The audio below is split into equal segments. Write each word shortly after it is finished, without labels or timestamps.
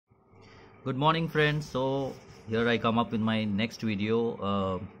Good morning friends. So here I come up with my next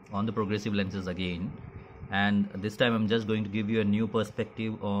video on the progressive lenses again, and this time I'm just going to give you a new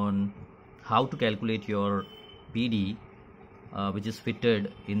perspective on how to calculate your PD which is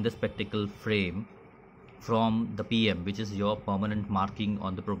fitted in the spectacle frame from the PM, which is your permanent marking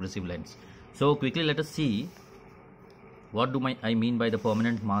on the progressive lens. So quickly let us see what I mean by the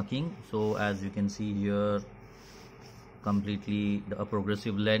permanent marking. So as you can see here, completely a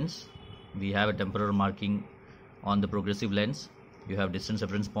progressive lens, we have a temporal marking on the progressive lens. You have distance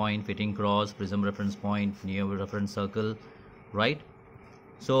reference point, fitting cross, prism reference point, near reference circle, right?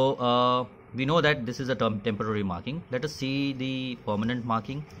 So we know that this is a temporary marking. Let us see the permanent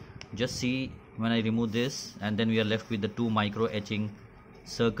marking. Just see when I remove this, and then we are left with the two micro etching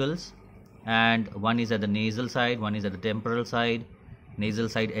circles, and one is at the nasal side, one is at the temporal side. Nasal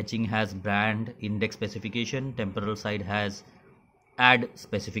side etching has brand index specification, temporal side has add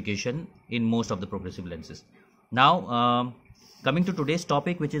specification in most of the progressive lenses. Now coming to today's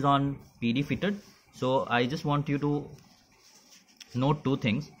topic, which is on PD fitted. So I just want you to note two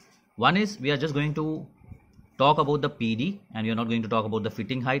things. One is we are just going to talk about the PD and we are not going to talk about the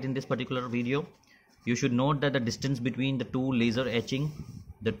fitting height in this particular video. You should note that the distance between the two laser etching,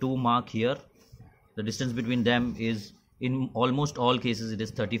 the two mark here, the distance between them is, in almost all cases, it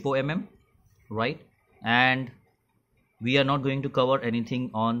is 34 mm, right? And we are not going to cover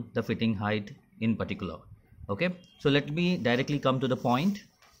anything on the fitting height in particular. Okay, so let me directly come to the point.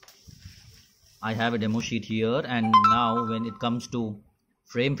 I have a demo sheet here, and now when it comes to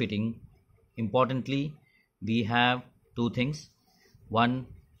frame fitting, importantly we have two things. One,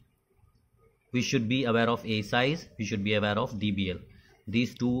 we should be aware of A size, we should be aware of DBL.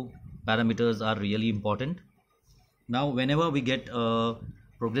 These two parameters are really important. Now whenever we get a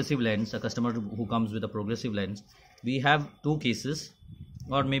progressive lens, a customer who comes with a progressive lens, we have two cases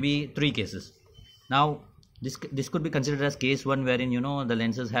or maybe three cases. Now this could be considered as case one, wherein the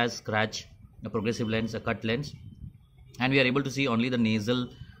lenses has scratch, a progressive lens, a cut lens, and we are able to see only the nasal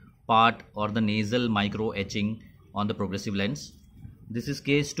part or the nasal micro etching on the progressive lens. This is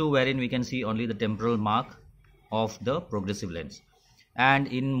case two, wherein we can see only the temporal mark of the progressive lens, and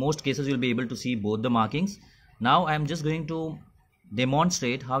in most cases you'll be able to see both the markings. Now I am just going to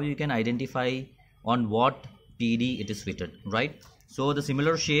demonstrate how you can identify on what PD it is fitted, right? So the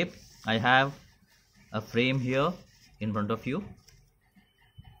similar shape, I have a frame here in front of you.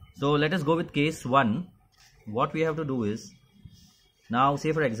 So let us go with case one. What we have to do is, now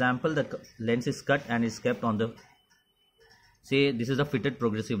say for example the lens is cut and is kept on the, say this is a fitted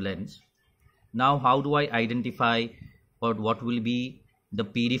progressive lens. Now how do I identify what will be the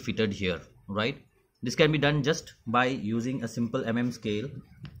PD fitted here, right? This can be done just by using a simple scale.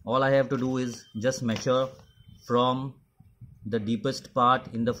 All I have to do is just measure from the deepest part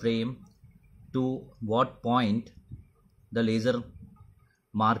in the frame to what point the laser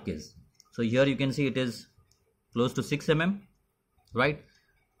mark is. So here you can see it is close to 6 mm, right?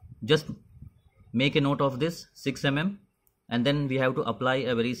 Just make a note of this 6 mm, and then we have to apply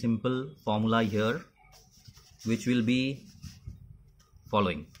a very simple formula here, which will be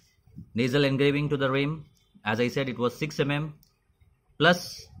following. Nasal engraving to the rim, as I said, it was 6 mm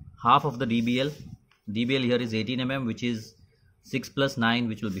plus half of the DBL. DBL here is 18 mm, which is 6 plus 9,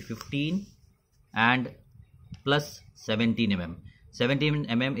 which will be 15, and plus 17 mm. 17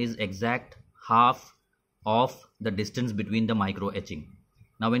 mm is exact half of the distance between the micro etching.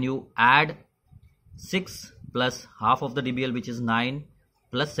 Now when you add 6 plus half of the DBL, which is 9,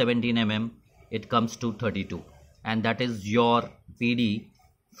 plus 17 mm, it comes to 32, and that is your PD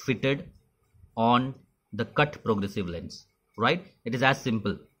fitted on the cut progressive lens, right? It is as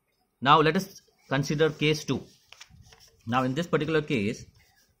simple. Now let us consider case 2. Now in this particular case,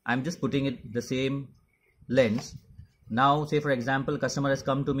 I'm just putting it the same lens. Now say for example customer has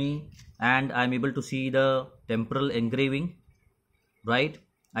come to me and I'm able to see the temporal engraving, right?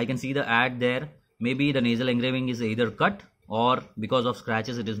 I can see the add there. Maybe the nasal engraving is either cut, or because of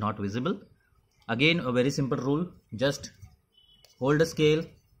scratches it is not visible. Again, a very simple rule, just hold a scale,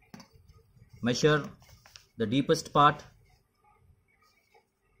 measure the deepest part.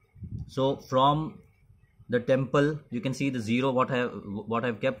 So from the temple you can see the 0 what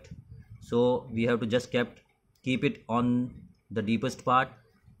I've kept. So we have to just keep it on the deepest part,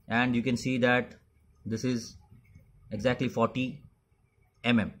 and you can see that this is exactly 40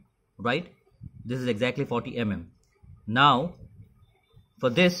 mm, right? This is exactly 40 mm. Now for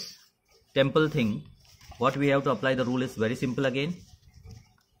this temple thing, what we have to apply, the rule is very simple again.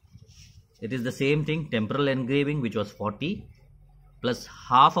 It is the same thing, temporal engraving, which was 40 plus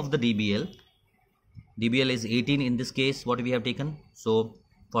half of the DBL. DBL is 18 in this case, what we have taken. So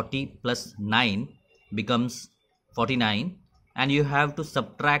 40 plus 9 becomes 49, and you have to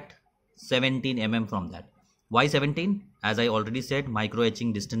subtract 17 mm from that. Why 17? As I already said, micro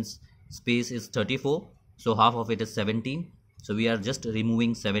etching distance space is 34, so half of it is 17, so we are just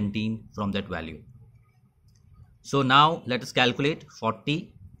removing 17 from that value. So now let us calculate.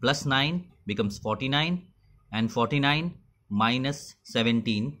 40 plus 9 becomes 49, and 49 minus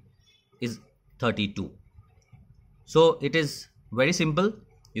 17 is 32. So it is very simple.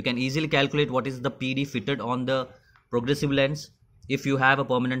 You can easily calculate what is the PD fitted on the progressive lens. If you have a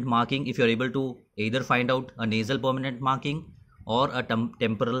permanent marking, if you are able to either find out a nasal permanent marking or a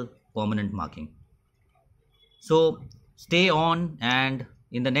temporal permanent marking. So stay on, and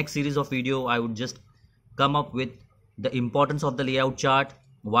in the next series of video I would just come up with the importance of the layout chart,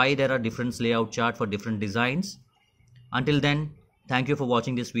 why there are different layout chart for different designs. Until then, thank you for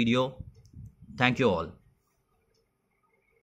watching this video. Thank you all.